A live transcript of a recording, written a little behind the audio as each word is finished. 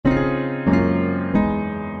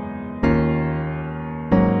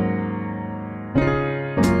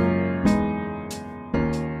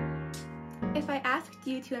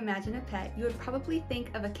you to imagine a pet, you would probably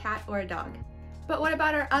think of a cat or a dog. But what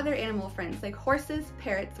about our other animal friends like horses,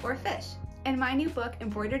 parrots, or fish? In my new book,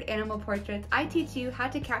 Embroidered Animal Portraits, I teach you how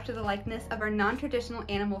to capture the likeness of our non-traditional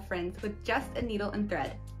animal friends with just a needle and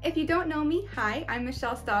thread. If you don't know me, hi, I'm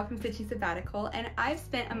Michelle Staub from Stitching Sabbatical, and I've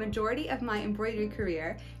spent a majority of my embroidery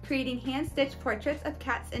career creating hand-stitched portraits of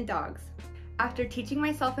cats and dogs. After teaching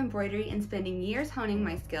myself embroidery and spending years honing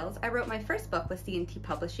my skills, I wrote my first book with C&T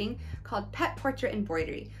Publishing called Pet Portrait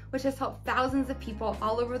Embroidery, which has helped thousands of people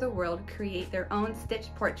all over the world create their own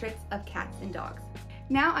stitched portraits of cats and dogs.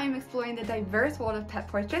 Now I'm exploring the diverse world of pet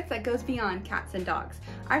portraits that goes beyond cats and dogs.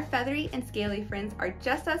 Our feathery and scaly friends are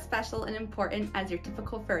just as special and important as your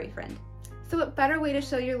typical furry friend. So what better way to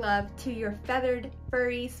show your love to your feathered,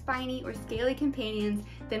 furry, spiny, or scaly companions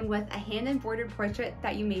than with a hand-embroidered portrait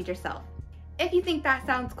that you made yourself? If you think that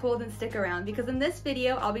sounds cool, then stick around, because in this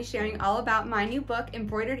video I'll be sharing all about my new book,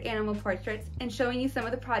 Embroidered Animal Portraits, and showing you some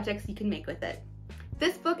of the projects you can make with it.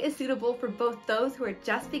 This book is suitable for both those who are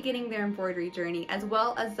just beginning their embroidery journey as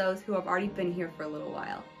well as those who have already been here for a little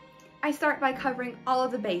while. I start by covering all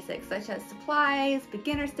of the basics such as supplies,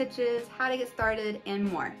 beginner stitches, how to get started,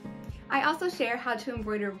 and more. I also share how to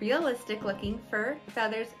embroider realistic looking fur,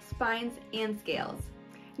 feathers, spines, and scales.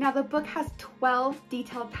 Now the book has 12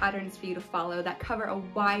 detailed patterns for you to follow that cover a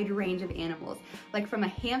wide range of animals, like from a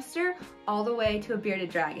hamster all the way to a bearded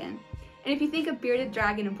dragon. And if you think a bearded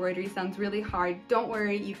dragon embroidery sounds really hard, don't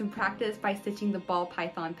worry, you can practice by stitching the ball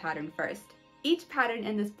python pattern first. Each pattern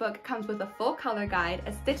in this book comes with a full color guide,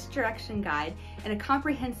 a stitch direction guide, and a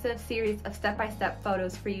comprehensive series of step-by-step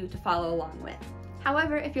photos for you to follow along with.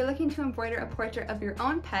 However, if you're looking to embroider a portrait of your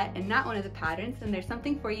own pet and not one of the patterns, then there's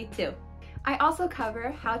something for you too. I also cover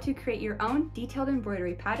how to create your own detailed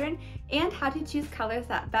embroidery pattern and how to choose colors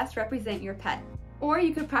that best represent your pet. Or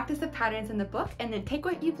you could practice the patterns in the book and then take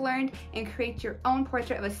what you've learned and create your own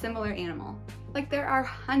portrait of a similar animal. Like there are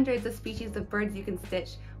hundreds of species of birds you can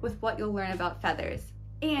stitch with what you'll learn about feathers.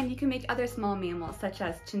 And you can make other small mammals such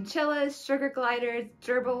as chinchillas, sugar gliders,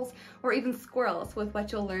 gerbils, or even squirrels with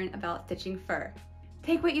what you'll learn about stitching fur.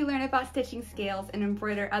 Take what you learn about stitching scales and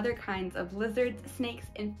embroider other kinds of lizards, snakes,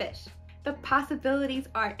 and fish. The possibilities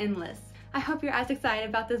are endless. I hope you're as excited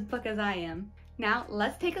about this book as I am. Now,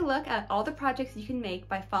 let's take a look at all the projects you can make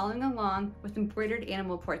by following along with Embroidered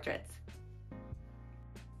Animal Portraits.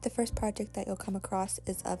 The first project that you'll come across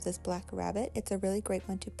is of this black rabbit. It's a really great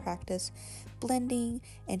one to practice blending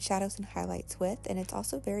and shadows and highlights with, and it's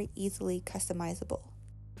also very easily customizable.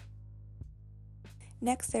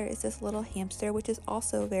 Next, there is this little hamster, which is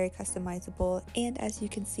also very customizable, and as you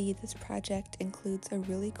can see, this project includes a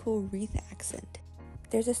really cool wreath accent.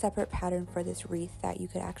 There's a separate pattern for this wreath that you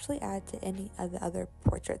could actually add to any of the other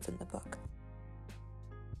portraits in the book.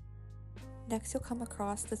 Next, you'll come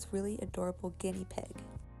across this really adorable guinea pig.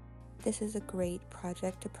 This is a great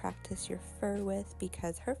project to practice your fur with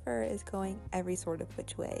because her fur is going every sort of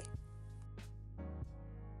which way.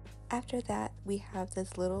 After that, we have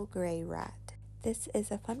this little gray rat. This is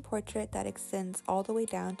a fun portrait that extends all the way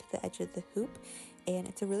down to the edge of the hoop, and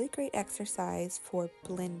it's a really great exercise for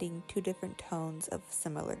blending two different tones of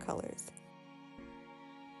similar colors.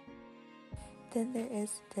 Then there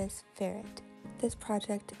is this ferret. This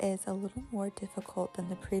project is a little more difficult than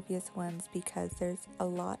the previous ones because there's a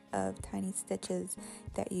lot of tiny stitches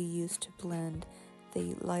that you use to blend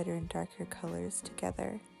the lighter and darker colors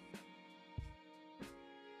together.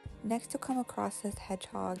 Next, you'll come across this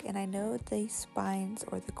hedgehog, and I know the spines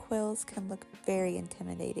or the quills can look very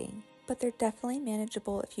intimidating, but they're definitely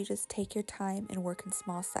manageable if you just take your time and work in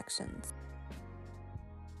small sections.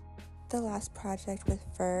 The last project with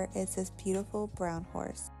fur is this beautiful brown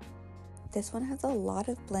horse. This one has a lot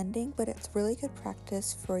of blending, but it's really good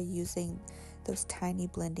practice for using those tiny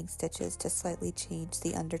blending stitches to slightly change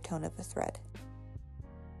the undertone of a thread.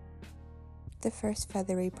 The first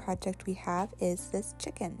feathery project we have is this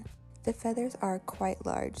chicken. The feathers are quite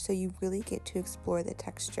large, so you really get to explore the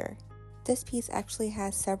texture. This piece actually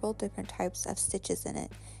has several different types of stitches in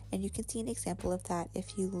it, and you can see an example of that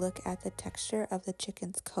if you look at the texture of the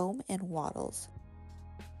chicken's comb and wattles.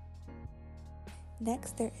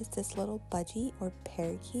 Next, there is this little budgie or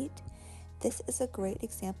parakeet. This is a great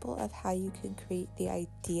example of how you can create the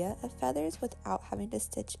idea of feathers without having to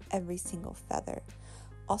stitch every single feather.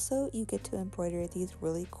 Also, you get to embroider these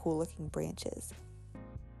really cool looking branches.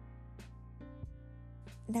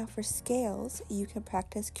 Now for scales, you can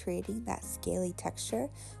practice creating that scaly texture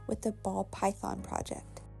with the ball python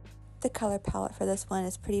project. The color palette for this one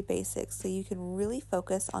is pretty basic, so you can really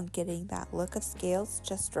focus on getting that look of scales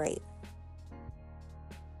just right.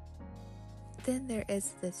 Then there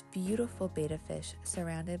is this beautiful betta fish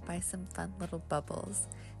surrounded by some fun little bubbles.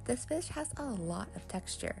 This fish has a lot of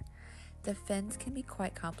texture. The fins can be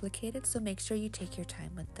quite complicated, so make sure you take your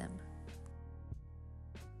time with them.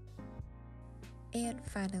 And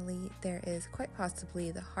finally, there is quite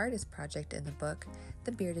possibly the hardest project in the book,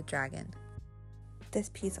 the bearded dragon. This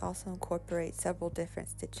piece also incorporates several different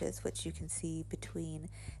stitches, which you can see between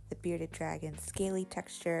the bearded dragon's scaly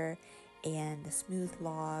texture and the smooth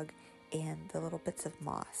log and the little bits of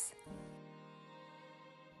moss.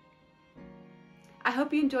 I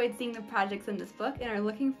hope you enjoyed seeing the projects in this book and are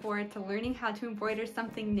looking forward to learning how to embroider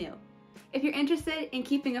something new. If you're interested in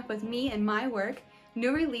keeping up with me and my work,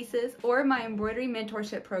 new releases, or my embroidery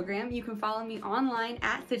mentorship program, you can follow me online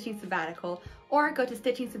at Stitching Sabbatical or go to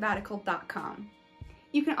stitchingsabbatical.com.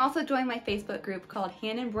 You can also join my Facebook group called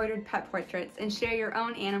Hand Embroidered Pet Portraits and share your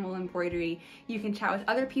own animal embroidery. You can chat with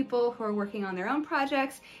other people who are working on their own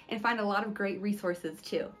projects and find a lot of great resources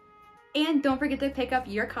too. And don't forget to pick up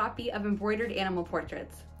your copy of Embroidered Animal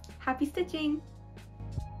Portraits. Happy stitching!